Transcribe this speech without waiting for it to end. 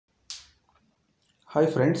Hi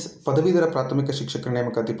friends, ಪದವೀಧರ ಪ್ರಾಥಮಿಕ ಶಿಕ್ಷಕರ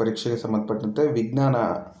ನೇಮಕಾತಿ ಪರೀಕ್ಷೆಗೆ ಸಂಬಂಧಪಟ್ಟಂತೆ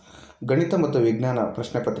ಗಣಿತ ಮತ್ತು ವಿಜ್ಞಾನ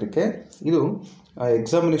ಪ್ರಶ್ನೆ ಪತ್ರಿಕೆ ಇದು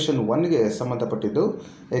ಎಕ್ಸಾಮಿನೇಷನ್ 1ಗೆ ಸಂಬಂಧಪಟ್ಟಿದ್ದು.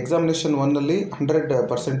 ಎಕ್ಸಾಮಿನೇಷನ್ 1ನಲ್ಲಿ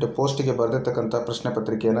 100% ಪೋಸ್ಟಿಗೆ ಬರೆದಿರ್ತಕ್ಕಂಥ ಪ್ರಶ್ನೆ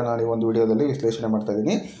ಪತ್ರಿಕೆಯನ್ನು ನಾನು ಈ ಒಂದು ವಿಡಿಯೋದಲ್ಲಿ ವಿಶ್ಲೇಷಣೆ ಮಾಡ್ತಾ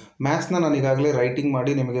ಇದ್ದೀನಿ. ಮ್ಯಾಥ್ಸ್ನ ನಾನು ಈಗಾಗಲೇ ರೈಟಿಂಗ್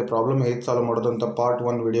ಮಾಡಿ ನಿಮಗೆ ಪ್ರಾಬ್ಲಮ್ ಹೇಗೆ ಸಾಲ್ವ್ ಮಾಡೋದು ಅಂತ ಪಾರ್ಟ್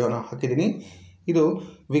 1 ವಿಡಿಯೋನ ಹಾಕಿದ್ದೀನಿ. ಇದು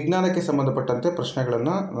ವಿಜ್ಞಾನಕ್ಕೆ ಸಂಬಂಧಪಟ್ಟಂತೆ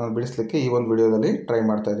ಪ್ರಶ್ನೆಗಳನ್ನು ನಾನು ಬಿಡಿಸಲಿಕ್ಕೆ ಈ ಒಂದು ವಿಡಿಯೋದಲ್ಲಿ ಟ್ರೈ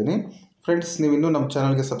ಮಾಡ್ತಾ ಇದ್ದೀನಿ. ಫ್ರೆಂಡ್ಸ್, ನೀವು ಇನ್ನೂ ನಮ್ಮ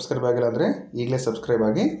ಚಾನಲ್ಗೆ ಸಬ್ಸ್ಕ್ರೈಬ್ ಆಗಿಲ್ಲ ಅಂದರೆ ಈಗಲೇ ಸಬ್ಸ್ಕ್ರೈಬ್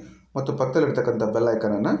ಆಗಿ ಮತ್ತು ಪಕ್ಕದಲ್ಲಿರ್ತಕ್ಕಂಥ ಬೆಲ್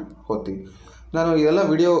ಐಕನನ್ನು ಒತ್ತಿ. ನಾನು ಇದೆಲ್ಲ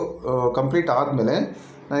ವಿಡಿಯೋ ಕಂಪ್ಲೀಟ್ ಆದಮೇಲೆ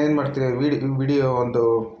ನಾನು ಏನು ಮಾಡ್ತೀನಿ, ವಿಡಿಯೋ ಒಂದು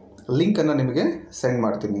ಲಿಂಕನ್ನು ನಿಮಗೆ ಸೆಂಡ್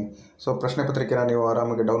ಮಾಡ್ತೀನಿ. ಸೊ ಪ್ರಶ್ನೆ ಪತ್ರಿಕೆನ ನೀವು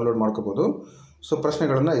ಆರಾಮಾಗಿ ಡೌನ್ಲೋಡ್ ಮಾಡ್ಕೋಬೋದು. ಸೊ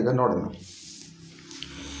ಪ್ರಶ್ನೆಗಳನ್ನು ಈಗ ನೋಡೋಣ.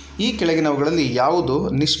 ಈ ಕೆಳಗಿನವುಗಳಲ್ಲಿ ಯಾವುದು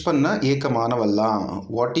ನಿಷ್ಪನ್ನ ಏಕಮಾನವಲ್ಲ?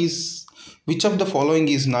 Which of the following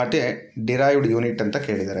is not A derived unit ಅಂತ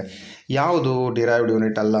ಕೇಳಿದ್ದಾರೆ. ಯಾವುದು ಡಿರೈವ್ಡ್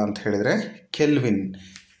ಯೂನಿಟ್ ಅಲ್ಲ ಅಂತ ಹೇಳಿದರೆ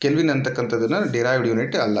ಕೆಲ್ವಿನ್ ಅಂತಕ್ಕಂಥದ್ದನ್ನು ಡಿರೈವ್ಡ್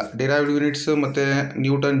ಯೂನಿಟ್ ಅಲ್ಲ. ಡಿರೈವ್ಡ್ ಯೂನಿಟ್ಸ್ ಮತ್ತು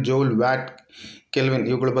ನ್ಯೂಟನ್, ಜೌಲ್, ವ್ಯಾಟ್, ಕೆಲ್ವಿನ್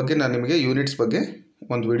ಇವುಗಳ ಬಗ್ಗೆ ನಾನು ನಿಮಗೆ ಯೂನಿಟ್ಸ್ ಬಗ್ಗೆ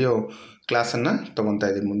ಒಂದು ವಿಡಿಯೋ ಕ್ಲಾಸನ್ನು ತೊಗೊತಾ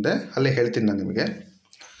ಇದ್ದೀನಿ, ಮುಂದೆ ಅಲ್ಲೇ ಹೇಳ್ತೀನಿ ನಾನು ನಿಮಗೆ.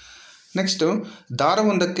 ನೆಕ್ಸ್ಟು,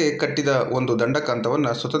 ದಾರವೊಂದಕ್ಕೆ ಕಟ್ಟಿದ ಒಂದು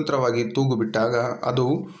ದಂಡಕಾಂತವನ್ನು ಸ್ವತಂತ್ರವಾಗಿ ತೂಗು ಬಿಟ್ಟಾಗ ಅದು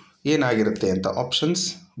ಏನಾಗಿರುತ್ತೆ ಅಂತ. ಆಪ್ಷನ್ಸ್: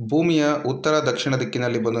 ಭೂಮಿಯ ಉತ್ತರ ದಕ್ಷಿಣ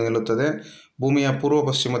ದಿಕ್ಕಿನಲ್ಲಿ ಬಂದು ನಿಲ್ಲುತ್ತದೆ, ಭೂಮಿಯ ಪೂರ್ವ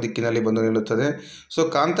ಪಶ್ಚಿಮ ದಿಕ್ಕಿನಲ್ಲಿ ಬಂದು ನಿಲ್ಲುತ್ತದೆ. ಸೊ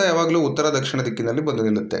ಕಾಂತ ಯಾವಾಗಲೂ ಉತ್ತರ ದಕ್ಷಿಣ ದಿಕ್ಕಿನಲ್ಲಿ ಬಂದು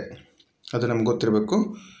ನಿಲ್ಲುತ್ತೆ, ಅದು ನಮ್ಗೆ ಗೊತ್ತಿರಬೇಕು.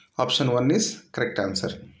 Option 1 is correct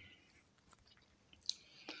answer.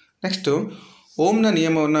 Next, ಓಮ್ನ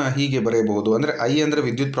ನಿಯಮವನ್ನು ಹೀಗೆ ಬರೆಯಬಹುದು. ಅಂದರೆ ಐ ಅಂದರೆ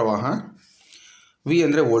ವಿದ್ಯುತ್ ಪ್ರವಾಹ, ವಿ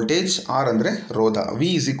ಅಂದರೆ ವೋಲ್ಟೇಜ್, ಆರ್ ಅಂದರೆ ರೋಧ. V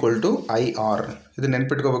is equal to I R. ಇದು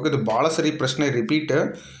ನೆನ್ಪಿಟ್ಕೋಬೇಕು. ಇದು ಭಾಳ ಸರಿ ಪ್ರಶ್ನೆ, ರಿಪೀಟ್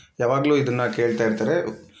ಯಾವಾಗಲೂ ಇದನ್ನು ಕೇಳ್ತಾ ಇರ್ತಾರೆ.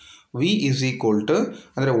 ವಿ ಈಸ್ ಈಕ್ವಲ್ ಟು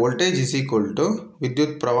ಅಂದರೆ ವೋಲ್ಟೇಜ್ ಈಸ್ ಈಕ್ವಲ್ ಟು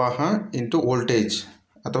ವಿದ್ಯುತ್ ಪ್ರವಾಹ ಇಂಟು ವೋಲ್ಟೇಜ್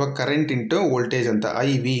ಅಥವಾ ಕರೆಂಟ್ ಇಂಟು ವೋಲ್ಟೇಜ್ ಅಂತ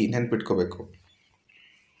ಐ ವಿ ನೆನ್ಪಿಟ್ಕೋಬೇಕು.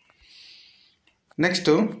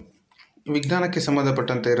 ನೆಕ್ಸ್ಟು, ವಿಜ್ಞಾನಕ್ಕೆ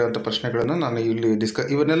ಸಂಬಂಧಪಟ್ಟಂತೆ ಇರೋಂಥ ಪ್ರಶ್ನೆಗಳನ್ನು ನಾನು ಇಲ್ಲಿ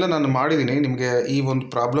ಇವನ್ನೆಲ್ಲ ನಾನು ಮಾಡಿದ್ದೀನಿ. ನಿಮಗೆ ಈ ಒಂದು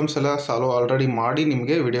ಪ್ರಾಬ್ಲಮ್ಸ್ ಎಲ್ಲ ಸಾಲ್ವ್ ಆಲ್ರೆಡಿ ಮಾಡಿ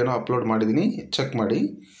ನಿಮಗೆ ವಿಡಿಯೋನ ಅಪ್ಲೋಡ್ ಮಾಡಿದ್ದೀನಿ, ಚೆಕ್ ಮಾಡಿ.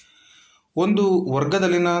 ಒಂದು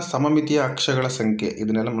ವರ್ಗದಲ್ಲಿನ ಸಮಮಿತಿಯ ಅಕ್ಷಗಳ ಸಂಖ್ಯೆ,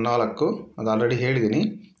 ಇದನ್ನೆಲ್ಲ 4, ಅದು ಆಲ್ರೆಡಿ ಹೇಳಿದ್ದೀನಿ.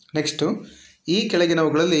 ನೆಕ್ಸ್ಟು, ಈ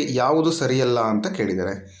ಕೆಳಗಿನವುಗಳಲ್ಲಿ ಯಾವುದು ಸರಿಯಲ್ಲ ಅಂತ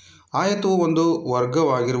ಕೇಳಿದ್ದಾರೆ. ಆಯತವು ಒಂದು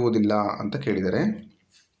ವರ್ಗವಾಗಿರುವುದಿಲ್ಲ ಅಂತ ಕೇಳಿದ್ದಾರೆ.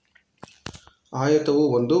 ಆಯತವು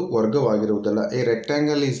ಒಂದು ವರ್ಗವಾಗಿರುವುದಿಲ್ಲ. A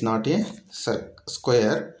rectangle is not A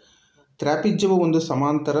square. ತ್ರಾಪಿಜ್ಯವು ಒಂದು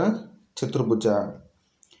ಸಮಾಂತರ ಚತುರ್ಭುಜ.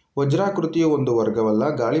 ವಜ್ರಾಕೃತಿಯು ಒಂದು ವರ್ಗವಲ್ಲ.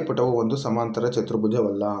 ಗಾಳಿಪಟವು ಒಂದು ಸಮಾಂತರ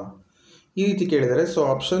ಚತುರ್ಭುಜವಲ್ಲ. ಈ ರೀತಿ ಕೇಳಿದರೆ so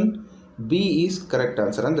option B is correct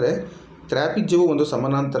answer. ಅಂದರೆ ತ್ರಾಪಿಜ್ಯವು ಒಂದು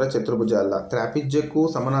ಸಮಾನಾಂತರ ಚತುರ್ಭುಜ ಅಲ್ಲ. ತ್ರಾಪಿಜ್ಯಕ್ಕೂ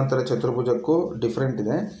ಸಮಾನಾಂತರ ಚತುರ್ಭುಜಕ್ಕೂ ಡಿಫ್ರೆಂಟ್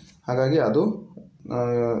ಇದೆ, ಹಾಗಾಗಿ ಅದು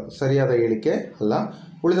ಸರಿಯಾದ ಹೇಳಿಕೆ ಅಲ್ಲ.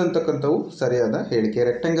 ಉಳಿದಂತಕ್ಕಂಥವು ಸರಿಯಾದ ಹೇಳಿಕೆ.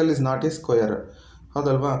 Rectangle is not A square,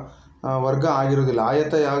 ಹೌದಲ್ವಾ? ವರ್ಗ ಆಗಿರೋದಿಲ್ಲ.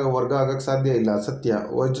 ಆಯತ ವರ್ಗ ಆಗೋಕ್ಕೆ ಸಾಧ್ಯ ಇಲ್ಲ, ಸತ್ಯ.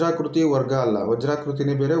 ವಜ್ರಾಕೃತಿ ವರ್ಗ ಅಲ್ಲ,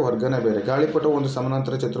 ವಜ್ರಾಕೃತಿನೇ ಬೇರೆ, ವರ್ಗನೇ ಬೇರೆ. ಗಾಳಿಪಟವು ಒಂದು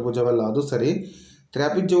ಸಮಾನಾಂತರ ಚತುರ್ಭುಜವಲ್ಲ, ಅದು ಸರಿ.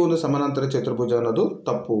 ತ್ರಾಪಿಜ್ಯವು ಒಂದು ಸಮಾನಾಂತರ ಚತುರ್ಭುಜ ಅನ್ನೋದು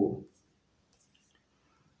ತಪ್ಪು.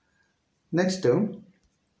 ನೆಕ್ಸ್ಟ್,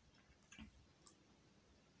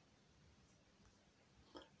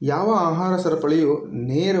 ಯಾವ ಆಹಾರ ಸರಪಳಿಯು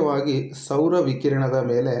ನೇರವಾಗಿ ಸೌರ ವಿಕಿರಣದ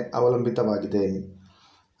ಮೇಲೆ ಅವಲಂಬಿತವಾಗಿದೆ?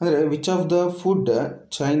 ಅಂದರೆ which of the food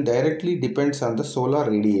chain directly depends on the solar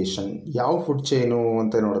radiation. ಯಾವ ಫುಡ್ ಚೈನು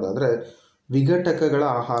ಅಂತ ನೋಡೋದಾದರೆ ವಿಘಟಕಗಳ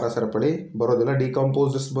ಆಹಾರ ಸರಪಳಿ ಬರೋದಿಲ್ಲ.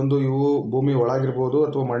 ಡಿಕಂಪೋಸಸ್ ಬಂದು ಇವು ಭೂಮಿ ಒಳಗಿರ್ಬೋದು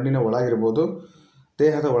ಅಥವಾ ಮಣ್ಣಿನ ಒಳಗಿರ್ಬೋದು,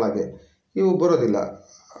 ದೇಹದ ಒಳಗೆ ಇವು ಬರೋದಿಲ್ಲ.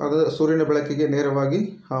 ಅದು ಸೂರ್ಯನ ಬೆಳಕಿಗೆ ನೇರವಾಗಿ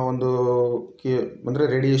ಆ ಒಂದು ಅಂದರೆ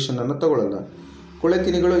ರೇಡಿಯೇಷನನ್ನು ತಗೊಳ್ಳಲ್ಲ.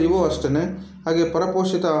 ಕೊಳೆತಿನಿಗಳು ಇವು ಅಷ್ಟೇ. ಹಾಗೆ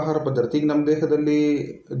ಪರಪೋಷಿತ ಆಹಾರ ಪದ್ಧತಿ, ಈಗ ನಮ್ಮ ದೇಹದಲ್ಲಿ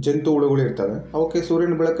ಜಂತು ಹುಳುಗಳು ಇರ್ತವೆ, ಅವಕ್ಕೆ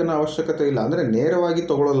ಸೂರ್ಯನ ಬೆಳಕಿನ ಅವಶ್ಯಕತೆ ಇಲ್ಲ. ಅಂದರೆ ನೇರವಾಗಿ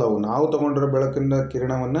ತೊಗೊಳ್ಳಲ್ಲ ಅವು. ನಾವು ತೊಗೊಂಡಿರೋ ಬೆಳಕಿನ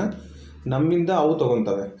ಕಿರಣವನ್ನು ನಮ್ಮಿಂದ ಅವು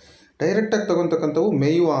ತೊಗೊತವೆ. ಡೈರೆಕ್ಟಾಗಿ ತೊಗೊತಕ್ಕಂಥವು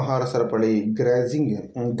ಮೇಯುವ ಆಹಾರ ಸರಪಳಿ,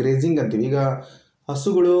 ಗ್ರೇಜಿಂಗ್ ಅಂತೀವಿ. ಈಗ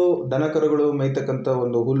ಹಸುಗಳು, ದನಕರುಗಳು ಮೇಯ್ತಕ್ಕಂಥ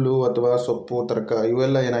ಒಂದು ಹುಲ್ಲು ಅಥವಾ ಸೊಪ್ಪು,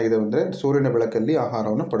 ಇವೆಲ್ಲ ಏನಾಗಿದೆ ಅಂದರೆ ಸೂರ್ಯನ ಬೆಳಕಲ್ಲಿ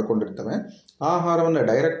ಆಹಾರವನ್ನು ಪಡ್ಕೊಂಡಿರ್ತವೆ. ಆ ಆಹಾರವನ್ನು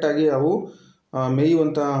ಡೈರೆಕ್ಟಾಗಿ ಅವು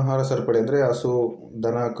ಮೇಯುವಂಥ ಆಹಾರ ಸರಪಳಿ ಅಂದರೆ ಹಸು,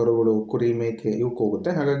 ದನ, ಕರುಗಳು, ಕುರಿ, ಮೇಕೆ ಇವಕ್ಕೆ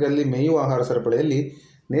ಹೋಗುತ್ತೆ. ಹಾಗಾಗಿ ಅಲ್ಲಿ ಮೇಯುವ ಆಹಾರ ಸರಪಳಿಯಲ್ಲಿ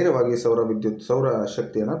ನೇರವಾಗಿ ಸೌರ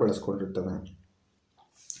ಶಕ್ತಿಯನ್ನು ಬಳಸ್ಕೊಂಡಿರ್ತವೆ.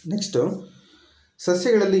 ನೆಕ್ಸ್ಟು,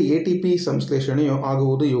 ಸಸ್ಯಗಳಲ್ಲಿ ATP ಸಂಶ್ಲೇಷಣೆಯು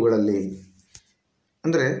ಆಗುವುದು ಇವುಗಳಲ್ಲಿ.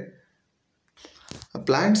 ಅಂದರೆ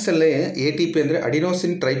ಪ್ಲ್ಯಾಂಟ್ಸಲ್ಲೇ ATP ಅಂದರೆ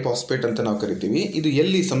ಅಡಿನೋಸಿನ್ ಟ್ರೈಫಾಸ್ಫೇಟ್ ಅಂತ ನಾವು ಕರಿತೀವಿ. ಇದು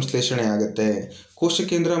ಎಲ್ಲಿ ಸಂಶ್ಲೇಷಣೆ ಆಗುತ್ತೆ?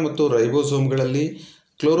 ಕೋಶಕೇಂದ್ರ ಮತ್ತು ರೈಬೋಸೋಮ್ಗಳಲ್ಲಿ,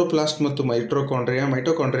 ಕ್ಲೋರೋಪ್ಲಾಸ್ಟ್ ಮತ್ತು ಮೈಟೋಕಾಂಡ್ರಿಯಾ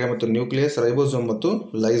ಮತ್ತು ನ್ಯೂಕ್ಲಿಯಸ್, ರೈಬೋಸೋಮ್ ಮತ್ತು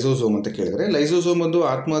ಲೈಸೋಸೋಮ್ ಅಂತ ಕೇಳಿದರೆ ಲೈಸೋಸೋಮ್ ಒಂದು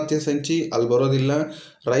ಆತ್ಮಹತ್ಯೆ ಸಂಚಿ, ಅಲ್ಲಿ ಬರೋದಿಲ್ಲ.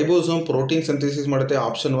 ರೈಬೋಸೋಮ್ ಪ್ರೋಟೀನ್ ಸಿಂಥೆಸಿಸ್ ಮಾಡುತ್ತೆ,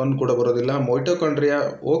 ಆಪ್ಷನ್ 1 ಕೂಡ ಬರೋದಿಲ್ಲ. ಮೈಟೋಕಾಂಡ್ರಿಯಾ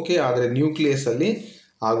ಓಕೆ, ಆದರೆ ನ್ಯೂಕ್ಲಿಯಸ್ಸಲ್ಲಿ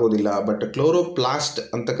ಆಗೋದಿಲ್ಲ. ಬಟ್ ಕ್ಲೋರೋಪ್ಲಾಸ್ಟ್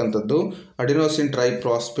ಅಂತಕ್ಕಂಥದ್ದು ಅಡಿನೋಸಿನ್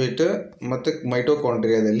ಟ್ರೈಫಾಸ್ಫೇಟ್ ಮತ್ತು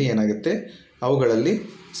ಮೈಟೋಕಾಂಡ್ರಿಯಾದಲ್ಲಿ ಏನಾಗುತ್ತೆ, ಅವುಗಳಲ್ಲಿ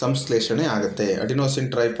ಸಂಶ್ಲೇಷಣೆ ಆಗುತ್ತೆ. ಅಡಿನೋಸಿನ್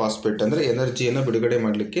ಟ್ರೈಫಾಸ್ಫೇಟ್ ಅಂದರೆ ಎನರ್ಜಿಯನ್ನು ಬಿಡುಗಡೆ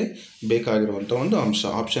ಮಾಡಲಿಕ್ಕೆ ಬೇಕಾಗಿರುವಂಥ ಒಂದು ಅಂಶ.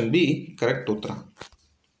 ಆಪ್ಷನ್ ಬಿ ಕರೆಕ್ಟ್ ಉತ್ತರ.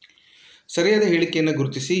 ಸರಿಯಾದ ಹೇಳಿಕೆಯನ್ನು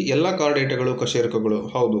ಗುರುತಿಸಿ. ಎಲ್ಲ ಕಾರ್ಡೇಟಗಳು ಕಶೇರುಕಗಳು.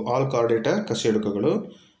 ಹೌದು, ಆಲ್ ಕಾರ್ಡೇಟ ಕಶೇರುಕಗಳು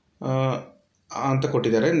ಅಂತ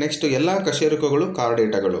ಕೊಟ್ಟಿದ್ದಾರೆ. ನೆಕ್ಸ್ಟ್ ಎಲ್ಲ ಕಶೇರುಕಗಳು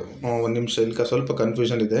ಕಾರ್ಡೇಟಗಳು. ಒಂದು ನಿಮಿಷ, ಇಲ್ಲಿ ಸ್ವಲ್ಪ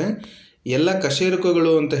ಕನ್ಫ್ಯೂಷನ್ ಇದೆ. ಎಲ್ಲ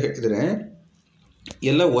ಕಶೇರುಕಗಳು ಅಂತ ಹೇಳಿದರೆ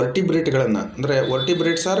ಎಲ್ಲ ವರ್ಟಿಬ್ರೇಟ್ಗಳನ್ನು, ಅಂದರೆ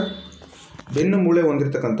ವರ್ಟಿಬ್ರೇಟ್ಸ್ ಆರ್ ಬೆನ್ನು ಮೂಳೆ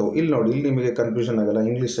ಹೊಂದಿರತಕ್ಕಂಥವು. ಇಲ್ಲಿ ನೋಡಿ, ಇಲ್ಲಿ ನಿಮಗೆ ಕನ್ಫ್ಯೂಷನ್ ಆಗಲ್ಲ.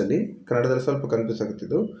 ಇಂಗ್ಲೀಷಲ್ಲಿ, ಕನ್ನಡದಲ್ಲಿ ಸ್ವಲ್ಪ confuse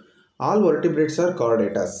ಆಗುತ್ತಿದ್ದು. All vertebrates R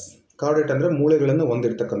ಕಾರ್ಡೇಟಾಸ್. Chordate ಅಂದರೆ ಮೂಳೆಗಳನ್ನು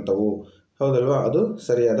ಹೊಂದಿರತಕ್ಕಂಥವು. ಹೌದಲ್ವಾ? ಅದು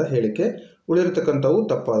ಸರಿಯಾದ ಹೇಳಿಕೆ. ಉಳಿದಿರ್ತಕ್ಕಂಥವು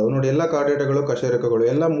ತಪ್ಪಾದವು. ನೋಡಿ, ಎಲ್ಲ ಕಾರ್ಡೇಟಗಳು ಕಶೇರುಕಗಳು.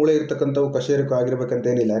 ಎಲ್ಲ ಮೂಳೆ ಇರ್ತಕ್ಕಂಥವು ಕಶೇರುಕ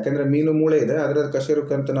ಆಗಿರ್ಬೇಕಂತೇನಿಲ್ಲ. ಯಾಕೆಂದರೆ ಮೀನು ಮೂಳೆ ಇದೆ, ಆದರೆ ಅದು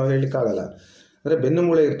ಕಶೇರುಕ ಅಂತ ನಾವು ಹೇಳಲಿಕ್ಕಾಗಲ್ಲ. ಅಂದರೆ ಬೆನ್ನು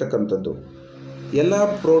ಮೂಳೆ ಇರ್ತಕ್ಕಂಥದ್ದು. ಎಲ್ಲ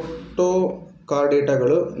ಪ್ರೋಟೋ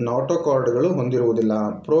ಕಾರ್ಡೇಟಗಳು ನಾಟೋಕಾರ್ಡ್ಗಳು ಹೊಂದಿರುವುದಿಲ್ಲ.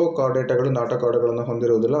 ಪ್ರೋ ಕಾರ್ಡೇಟಗಳು ನಾಟೋಕಾರ್ಡ್ಗಳನ್ನು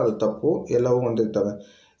ಹೊಂದಿರುವುದಿಲ್ಲ, ಅದು ತಪ್ಪು. ಎಲ್ಲವೂ ಹೊಂದಿರ್ತವೆ.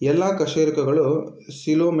 ಎಲ್ಲ ಕಶೇರುಕಗಳು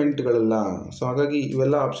ಸಿಲೋಮೆಂಟ್ಗಳಲ್ಲ. ಸೊ ಹಾಗಾಗಿ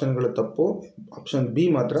ಇವೆಲ್ಲ ಆಪ್ಷನ್ಗಳು ತಪ್ಪು. ಆಪ್ಷನ್ ಬಿ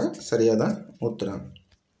ಮಾತ್ರ ಸರಿಯಾದ ಉತ್ತರ.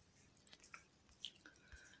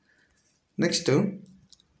 ನೆಕ್ಸ್ಟು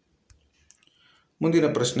ಮುಂದಿನ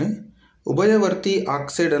ಪ್ರಶ್ನೆ. ಉಭಯವರ್ತಿ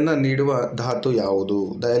ಆಕ್ಸೈಡನ್ನು ನೀಡುವ ಧಾತು ಯಾವುದು?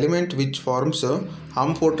 The element which forms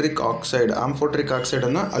ಆಂಫೋಟ್ರಿಕ್ oxide. ಆಂಫೋಟ್ರಿಕ್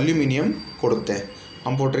ಆಕ್ಸೈಡನ್ನು aluminium ಕೊಡುತ್ತೆ.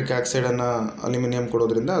 ಆಂಫೋಟ್ರಿಕ್ ಆಕ್ಸೈಡನ್ನು ಅಲ್ಯೂಮಿನಿಯಂ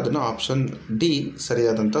ಕೊಡೋದ್ರಿಂದ ಅದನ್ನು ಆಪ್ಷನ್ ಡಿ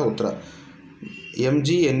ಸರಿಯಾದಂಥ ಉತ್ತರ. MG,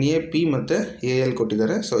 Na, P ಮತ್ತು Al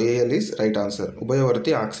ಕೊಟ್ಟಿದ್ದಾರೆ. So Al is right answer.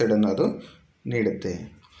 ಉಭಯವರ್ತಿ ಆಕ್ಸೈಡನ್ನು ಅದು ನೀಡುತ್ತೆ.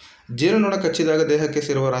 ಜೇನುನೊಣ ಕಚ್ಚಿದಾಗ ದೇಹಕ್ಕೆ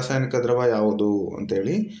ಸೇರುವ ರಾಸಾಯನಿಕ ದ್ರವ ಯಾವುದು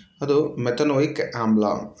ಅಂತೇಳಿ, ಅದು ಮೆಥನೋಯಿಕ್ ಆಮ್ಲ,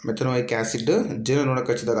 ಮೆಥನೋಯಿಕ್ ಆ್ಯಸಿಡ್ ಜೇನುನೊಣ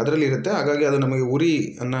ಕಚ್ಚಿದಾಗ ಅದರಲ್ಲಿ ಇರುತ್ತೆ. ಹಾಗಾಗಿ ಅದು ನಮಗೆ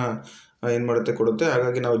ಉರಿಯನ್ನು ಏನು ಮಾಡುತ್ತೆ, ಕೊಡುತ್ತೆ.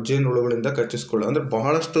 ಹಾಗಾಗಿ ನಾವು ಜೇನುಹುಳುಗಳಿಂದ ಕಚ್ಚಿಸ್ಕೊಳ್ಳೋ, ಅಂದರೆ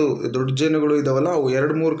ಬಹಳಷ್ಟು ದೊಡ್ಡ ಜೇನುಗಳು ಇದಾವಲ್ಲ, ಅವು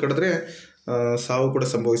 2-3 ಕಡಿದ್ರೆ ಸಾವು ಕೂಡ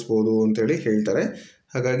ಸಂಭವಿಸ್ಬೋದು ಅಂತೇಳಿ ಹೇಳ್ತಾರೆ.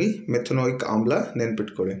 ಹಾಗಾಗಿ ಮೆಥನೋಯಿಕ್ ಆಮ್ಲ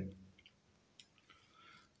ನೆನ್ಪಿಟ್ಕೊಳ್ಳಿ.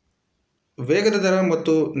 ವೇಗದ ದರ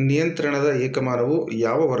ಮತ್ತು ನಿಯಂತ್ರಣದ ಏಕಮಾನವು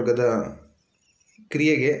ಯಾವ ವರ್ಗದ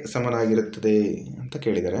ಕ್ರಿಯೆಗೆ ಸಮನಾಗಿರುತ್ತದೆ ಅಂತ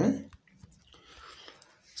ಕೇಳಿದ್ದಾರೆ.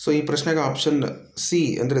 ಸೊ ಈ ಪ್ರಶ್ನೆಗೆ ಆಪ್ಷನ್ ಸಿ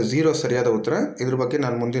ಅಂದರೆ 0 ಸರಿಯಾದ ಉತ್ತರ. ಇದ್ರ ಬಗ್ಗೆ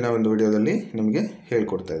ನಾನು ಮುಂದಿನ ಒಂದು ವಿಡಿಯೋದಲ್ಲಿ ನಿಮಗೆ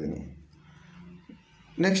ಹೇಳ್ಕೊಡ್ತಾ ಇದ್ದೀನಿ.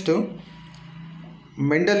 ನೆಕ್ಸ್ಟು,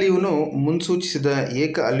 ಮೆಂಡಲೀವ್ನು ಮುನ್ಸೂಚಿಸಿದ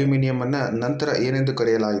ಏಕ ಅಲ್ಯೂಮಿನಿಯಮನ್ನು ನಂತರ ಏನೆಂದು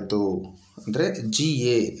ಕರೆಯಲಾಯಿತು ಅಂದರೆ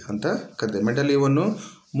GA ಅಂತ ಕರೆದಿದೆ. ಮೆಂಡಲೀವನ್ನು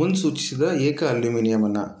ಮುನ್ಸೂಚಿಸಿದ ಏಕ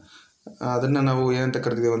ಅಲ್ಯೂಮಿನಿಯಮನ್ನು ಅದನ್ನು ನಾವು ಏನಂತ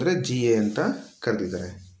ಕರೆದಿದ್ದೇವೆ ಅಂದರೆ GA ಅಂತ ಕರೆದಿದ್ದಾರೆ.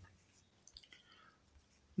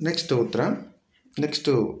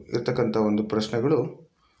 ನೆಕ್ಸ್ಟು ಇರ್ತಕ್ಕಂಥ ಒಂದು ಪ್ರಶ್ನೆಗಳು,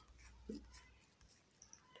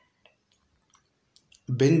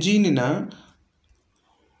 ಬೆಂಜೀನಿನ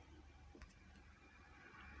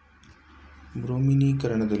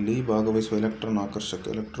ಬ್ರೋಮಿನೀಕರಣದಲ್ಲಿ ಭಾಗವಹಿಸುವ ಎಲೆಕ್ಟ್ರಾನ್ ಆಕರ್ಷಕ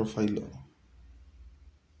ಎಲೆಕ್ಟ್ರೋಫೈಲ್.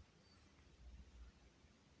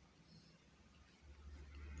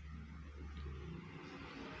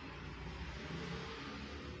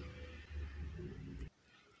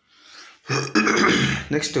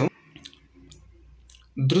 ನೆಕ್ಸ್ಟು,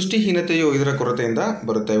 ದೃಷ್ಟಿಹೀನತೆಯು ಇದರ ಕೊರತೆಯಿಂದ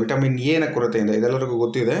ಬರುತ್ತೆ. ವಿಟಮಿನ್ ಎನ ಕೊರತೆಯಿಂದ, ಇದೆಲ್ಲರಿಗೂ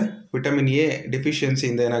ಗೊತ್ತಿದೆ. ವಿಟಮಿನ್ ಎ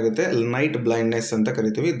ಡೆಫಿಷಿಯನ್ಸಿಯಿಂದ ಏನಾಗುತ್ತೆ, ನೈಟ್ ಬ್ಲೈಂಡ್ನೆಸ್ ಅಂತ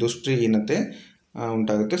ಕರಿತೀವಿ, ದೃಷ್ಟಿಹೀನತೆ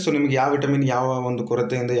ಉಂಟಾಗುತ್ತೆ. ಸೊ ನಿಮಗೆ ಯಾವ ವಿಟಮಿನ್ ಯಾವ ಒಂದು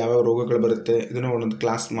ಕೊರತೆಯಿಂದ ಯಾವ್ಯಾವ ರೋಗಗಳು ಬರುತ್ತೆ ಇದನ್ನು ಒಂದೊಂದು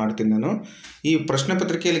ಕ್ಲಾಸ್ ಮಾಡ್ತೀನಿ ನಾನು. ಈ ಪ್ರಶ್ನೆ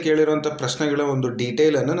ಪತ್ರಿಕೆಯಲ್ಲಿ ಕೇಳಿರುವಂಥ ಪ್ರಶ್ನೆಗಳ ಒಂದು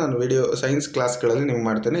ಡೀಟೇಲನ್ನು ನಾನು ವಿಡಿಯೋ ಸೈನ್ಸ್ ಕ್ಲಾಸ್ಗಳಲ್ಲಿ ನಿಮ್ಗೆ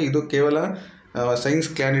ಮಾಡ್ತೇನೆ. ಇದು ಕೇವಲ ಸೈನ್ಸ್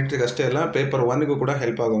ಕ್ಯಾಂಡಿಡೇಟ್ಗೆ ಅಷ್ಟೇ ಅಲ್ಲ, ಪೇಪರ್ 1ಗೂ ಕೂಡ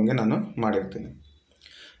ಹೆಲ್ಪ್ ಆಗೋಂಗೆ ನಾನು ಮಾಡಿರ್ತೀನಿ.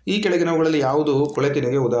 ಈ ಕೆಳಗಿನವುಗಳಲ್ಲಿ ಯಾವುದು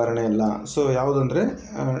ಕೊಳೆತಿನಿಗೆ ಉದಾಹರಣೆ ಅಲ್ಲ? ಸೊ ಯಾವುದಂದರೆ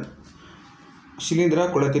ಶಿಲೀಂಧ್ರ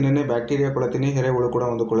ಕೊಳೆತಿನೇ, ಬ್ಯಾಕ್ಟೀರಿಯಾ ಕೊಳೆತಿನಿ, ಎರೆಹುಳು ಕೂಡ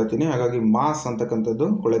ಒಂದು ಕೊಳೆತಿನಿ. ಹಾಗಾಗಿ ಮಾಸ್ ಅಂತಕ್ಕಂಥದ್ದು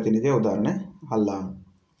ಕೊಳೆತಿನಿಗೆ ಉದಾಹರಣೆ ಅಲ್ಲ.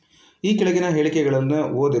 ಈ ಕೆಳಗಿನ ಹೇಳಿಕೆಗಳನ್ನು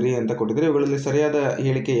ಓದಿರಿ ಅಂತ ಕೊಟ್ಟಿದ್ದಾರೆ. ಇವುಗಳಲ್ಲಿ ಸರಿಯಾದ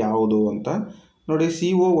ಹೇಳಿಕೆ ಯಾವುದು ಅಂತ ನೋಡಿ.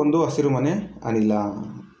 CO ಒಂದು ಹಸಿರುಮನೆ ಅನಿಲ,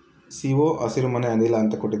 CO ಹಸಿರುಮನೆ ಅನಿಲ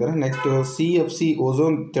ಅಂತ ಕೊಟ್ಟಿದ್ದಾರೆ. ನೆಕ್ಸ್ಟ್ CFC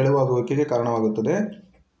ಓಝೋನ್ ತೆಳುವಾಗುವಿಕೆಗೆ ಕಾರಣವಾಗುತ್ತದೆ.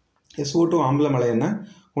 SO2 ಆಮ್ಲ ಮಳೆಯನ್ನು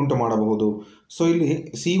ಉಂಟು ಮಾಡಬಹುದು. ಸೊ ಇಲ್ಲಿ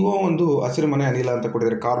CO ಒಂದು ಹಸಿರುಮನೆ ಅನಿಲ ಅಂತ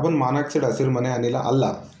ಕೊಟ್ಟಿದ್ದಾರೆ. ಕಾರ್ಬನ್ ಮಾನಾಕ್ಸೈಡ್ ಹಸಿರುಮನೆ ಅನಿಲ ಅಲ್ಲ.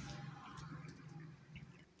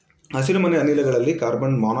 ಹಸಿರುಮನೆ ಅನಿಲಗಳಲ್ಲಿ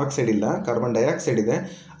ಕಾರ್ಬನ್ ಮಾನಾಕ್ಸೈಡ್ ಇಲ್ಲ, ಕಾರ್ಬನ್ ಡೈಆಕ್ಸೈಡ್ ಇದೆ.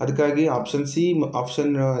 ಅದಕ್ಕಾಗಿ ಆಪ್ಷನ್ ಸಿ,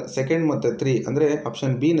 ಆಪ್ಷನ್ 2 ಮತ್ತು 3 ಅಂದರೆ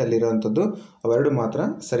ಆಪ್ಷನ್ ಬಿ ನಲ್ಲಿರುವಂಥದ್ದು ಅವೆರಡು ಮಾತ್ರ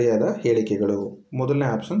ಸರಿಯಾದ ಹೇಳಿಕೆಗಳು. ಮೊದಲನೇ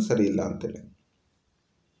ಆಪ್ಷನ್ ಸರಿ ಇಲ್ಲ ಅಂತೇಳಿ.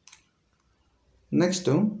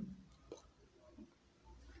 ನೆಕ್ಸ್ಟು,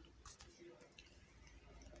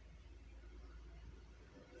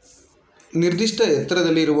 ನಿರ್ದಿಷ್ಟ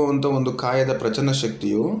ಎತ್ತರದಲ್ಲಿ ಇರುವಂಥ ಒಂದು ಕಾಯದ ಪ್ರಚನ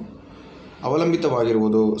ಶಕ್ತಿಯು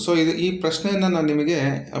ಅವಲಂಬಿತವಾಗಿರುವುದು. ಸೊ ಈ ಪ್ರಶ್ನೆಯನ್ನು ನಾನು ನಿಮಗೆ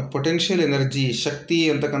ಪೊಟೆನ್ಷಿಯಲ್ ಎನರ್ಜಿ, ಶಕ್ತಿ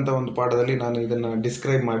ಅಂತಕ್ಕಂಥ ಒಂದು ಪಾಠದಲ್ಲಿ ನಾನು ಇದನ್ನು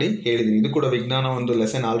ಡಿಸ್ಕ್ರೈಬ್ ಮಾಡಿ ಹೇಳಿದ್ದೀನಿ. ಇದು ಕೂಡ ವಿಜ್ಞಾನ ಒಂದು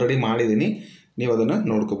ಲೆಸನ್ ಆಲ್ರೆಡಿ ಮಾಡಿದ್ದೀನಿ, ನೀವು ಅದನ್ನು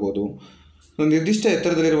ನೋಡ್ಕೋಬೋದು. ನಿರ್ದಿಷ್ಟ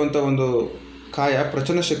ಎತ್ತರದಲ್ಲಿರುವಂಥ ಒಂದು ಕಾಯ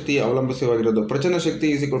ಪ್ರಚನ ಶಕ್ತಿ ಅವಲಂಬಿತವಾಗಿರೋದು. ಪ್ರಚನ ಶಕ್ತಿ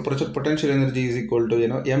potential energy is equal to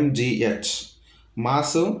ಏನು, mgh.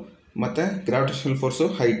 ಮಾಸು ಮತ್ತು ಗ್ರಾವಿಟೇಷನಲ್ ಫೋರ್ಸು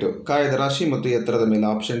ಹೈಟು, ಕಾಯದ ರಾಶಿ ಮತ್ತು ಎತ್ತರದ ಮೇಲೆ.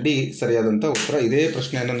 ಆಪ್ಷನ್ ಡಿ ಸರಿಯಾದಂಥ ಉತ್ತರ. ಇದೇ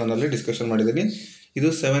ಪ್ರಶ್ನೆಯನ್ನು ನಾನಲ್ಲಿ ಡಿಸ್ಕಷನ್ ಮಾಡಿದ್ದೀನಿ. ಇದು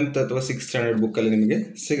 7th ಅಥವಾ 6th ಸ್ಟ್ಯಾಂಡರ್ಡ್ ಬುಕ್ಕಲ್ಲಿ ನಿಮಗೆ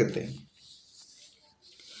ಸಿಗುತ್ತೆ.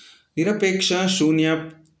 ನಿರಪೇಕ್ಷ ಶೂನ್ಯ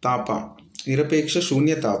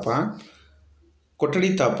ತಾಪ, ಕೊಠಡಿ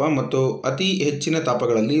ತಾಪ ಮತ್ತು ಅತಿ ಹೆಚ್ಚಿನ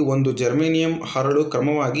ತಾಪಗಳಲ್ಲಿ ಒಂದು ಜರ್ಮೇನಿಯಂ ಹರಳು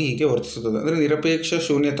ಕ್ರಮವಾಗಿ ಹೀಗೆ ವರ್ತಿಸುತ್ತದೆ. ಅಂದರೆ ನಿರಪೇಕ್ಷ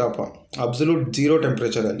ಶೂನ್ಯ ತಾಪ ಅಬ್ಸಲ್ಯೂಟ್ 0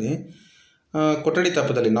 ಟೆಂಪ್ರೇಚರಲ್ಲಿ, ಕೊಠಡಿ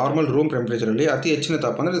ತಾಪದಲ್ಲಿ ನಾರ್ಮಲ್ ರೂಮ್ ಟೆಂಪ್ರೇಚರಲ್ಲಿ, ಅತಿ ಹೆಚ್ಚಿನ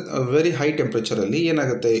ತಾಪ ಅಂದರೆ ವೆರಿ ಹೈ ಟೆಂಪ್ರೇಚರಲ್ಲಿ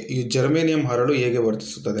ಏನಾಗುತ್ತೆ, ಈ ಜರ್ಮೇನಿಯಂ ಹರಳು ಹೇಗೆ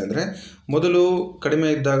ವರ್ತಿಸುತ್ತದೆ ಅಂದರೆ, ಮೊದಲು ಕಡಿಮೆ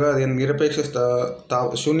ಇದ್ದಾಗ ಅದೇನು ನಿರಪೇಕ್ಷ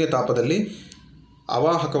ಶೂನ್ಯ ತಾಪದಲ್ಲಿ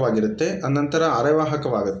ಅವಾಹಕವಾಗಿರುತ್ತೆ, ಅನಂತರ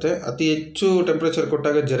ಅರೆವಾಹಕವಾಗುತ್ತೆ. ಅತಿ ಹೆಚ್ಚು ಟೆಂಪ್ರೇಚರ್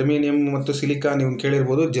ಕೊಟ್ಟಾಗ ಜರ್ಮೇನಿಯಂ ಮತ್ತು ಸಿಲಿಕಾನ್, ನೀವು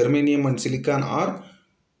ಕೇಳಿರ್ಬೋದು, germanium and silicon R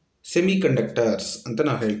semi conductors ಅಂತ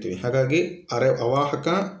ನಾವು ಹೇಳ್ತೀವಿ. ಹಾಗಾಗಿ ಅವಾಹಕ,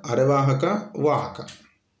 ಅರೆವಾಹಕ, ವಾಹಕ.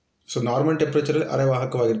 So normal ಟೆಂಪ್ರೇಚರಲ್ಲಿ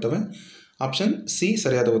ಅರೆವಾಹಕವಾಗಿರ್ತವೆ. ಆಪ್ಷನ್ ಸಿ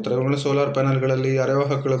ಸರಿಯಾದ ಉತ್ತರ. ಇವುಗಳನ್ನ ಸೋಲಾರ್ ಪ್ಯಾನಲ್ಗಳಲ್ಲಿ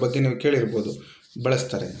ಅರೆವಾಹಕಗಳ ಬಗ್ಗೆ ನೀವು ಕೇಳಿರ್ಬೋದು,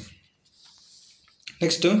 ಬಳಸ್ತಾರೆ.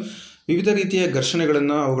 ನೆಕ್ಸ್ಟು, ವಿವಿಧ ರೀತಿಯ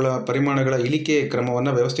ಘರ್ಷಣೆಗಳನ್ನು ಅವುಗಳ ಪರಿಮಾಣಗಳ ಇಳಿಕೆ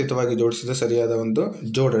ಕ್ರಮವನ್ನು ವ್ಯವಸ್ಥಿತವಾಗಿ ಜೋಡಿಸಿದ ಸರಿಯಾದ ಒಂದು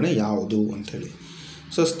ಜೋಡಣೆ ಯಾವುದು ಅಂಥೇಳಿ.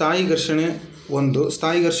 ಸೊ ಸ್ಥಾಯಿ ಘರ್ಷಣೆ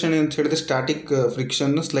ಸ್ಥಾಯಿ ಘರ್ಷಣೆ ಅಂತ ಹೇಳಿದ್ರೆ static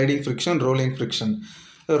friction, sliding friction, rolling friction.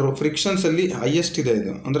 ಫ್ರಿಕ್ಷನ್ಸಲ್ಲಿ highest ಇದೆ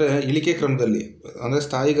ಇದು, ಅಂದರೆ ಇಳಿಕೆ ಕ್ರಮದಲ್ಲಿ. ಅಂದರೆ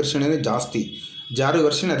ಸ್ಥಾಯಿ ಘರ್ಷಣೆನೇ ಜಾಸ್ತಿ, ಜಾರು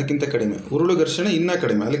ಘರ್ಷಣೆ ಅದಕ್ಕಿಂತ ಕಡಿಮೆ, ಉರುಳು ಘರ್ಷಣೆ ಇನ್ನೂ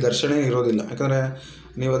ಕಡಿಮೆ, ಅಲ್ಲಿ ಘರ್ಷಣೆ ಇರೋದಿಲ್ಲ. ಯಾಕಂದರೆ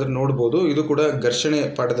ನೀವು ಅದನ್ನು ನೋಡ್ಬೋದು, ಇದು ಕೂಡ ಘರ್ಷಣೆ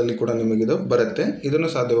ಪಾಠದಲ್ಲಿ ಕೂಡ ನಿಮಗಿದು ಬರುತ್ತೆ. ಇದನ್ನು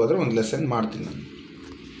ಸಾಧ್ಯವಾದರೆ ಒಂದು ಲೆಸನ್ ಮಾಡ್ತೀನಿ ನಾನು.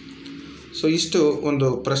 ಸೊ ಇಷ್ಟು ಒಂದು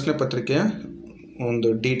ಪ್ರಶ್ನೆ ಪತ್ರಿಕೆಯ ಒಂದು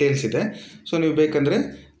ಡೀಟೇಲ್ಸ್ ಇದೆ. ಸೊ ನೀವು ಬೇಕಂದರೆ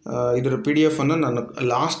ಇದರ PDF ಅನ್ನು ನಾನು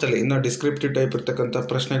ಲಾಸ್ಟಲ್ಲಿ ಇನ್ನೂ ಡಿಸ್ಕ್ರಿಪ್ಟಿವ್ ಟೈಪ್ ಇರ್ತಕ್ಕಂಥ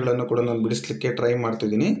ಪ್ರಶ್ನೆಗಳನ್ನು ಕೂಡ ನಾನು ಬಿಡಿಸ್ಲಿಕ್ಕೆ ಟ್ರೈ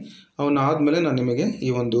ಮಾಡ್ತಿದ್ದೀನಿ. ಅವನ್ನ ಆದಮೇಲೆ ನಾನು ನಿಮಗೆ ಈ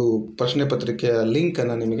ಒಂದು ಪ್ರಶ್ನೆ ಪತ್ರಿಕೆಯ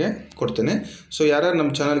ಲಿಂಕನ್ನು ನಿಮಗೆ ಕೊಡ್ತೇನೆ. ಸೊ ಯಾರ್ಯಾರು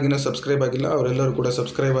ನಮ್ಮ ಚಾನಲ್ಗಿನ್ನ ಸಬ್ಸ್ಕ್ರೈಬ್ ಆಗಿಲ್ಲ ಅವರೆಲ್ಲರೂ ಕೂಡ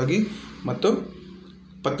ಸಬ್ಸ್ಕ್ರೈಬ್ ಆಗಿ ಮತ್ತು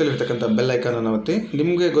ಪಕ್ಕದಲ್ಲಿರ್ತಕ್ಕಂಥ ಬೆಲ್ ಐಕಾನನ್ನು ಒತ್ತಿ.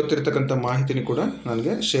 ನಿಮಗೆ ಗೊತ್ತಿರತಕ್ಕಂಥ ಮಾಹಿತಿನಿ ಕೂಡ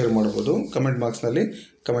ನನಗೆ ಶೇರ್ ಮಾಡ್ಬೋದು, ಕಮೆಂಟ್ ಬಾಕ್ಸ್ನಲ್ಲಿ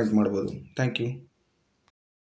ಕಮೆಂಟ್ ಮಾಡ್ಬೋದು. Thank you.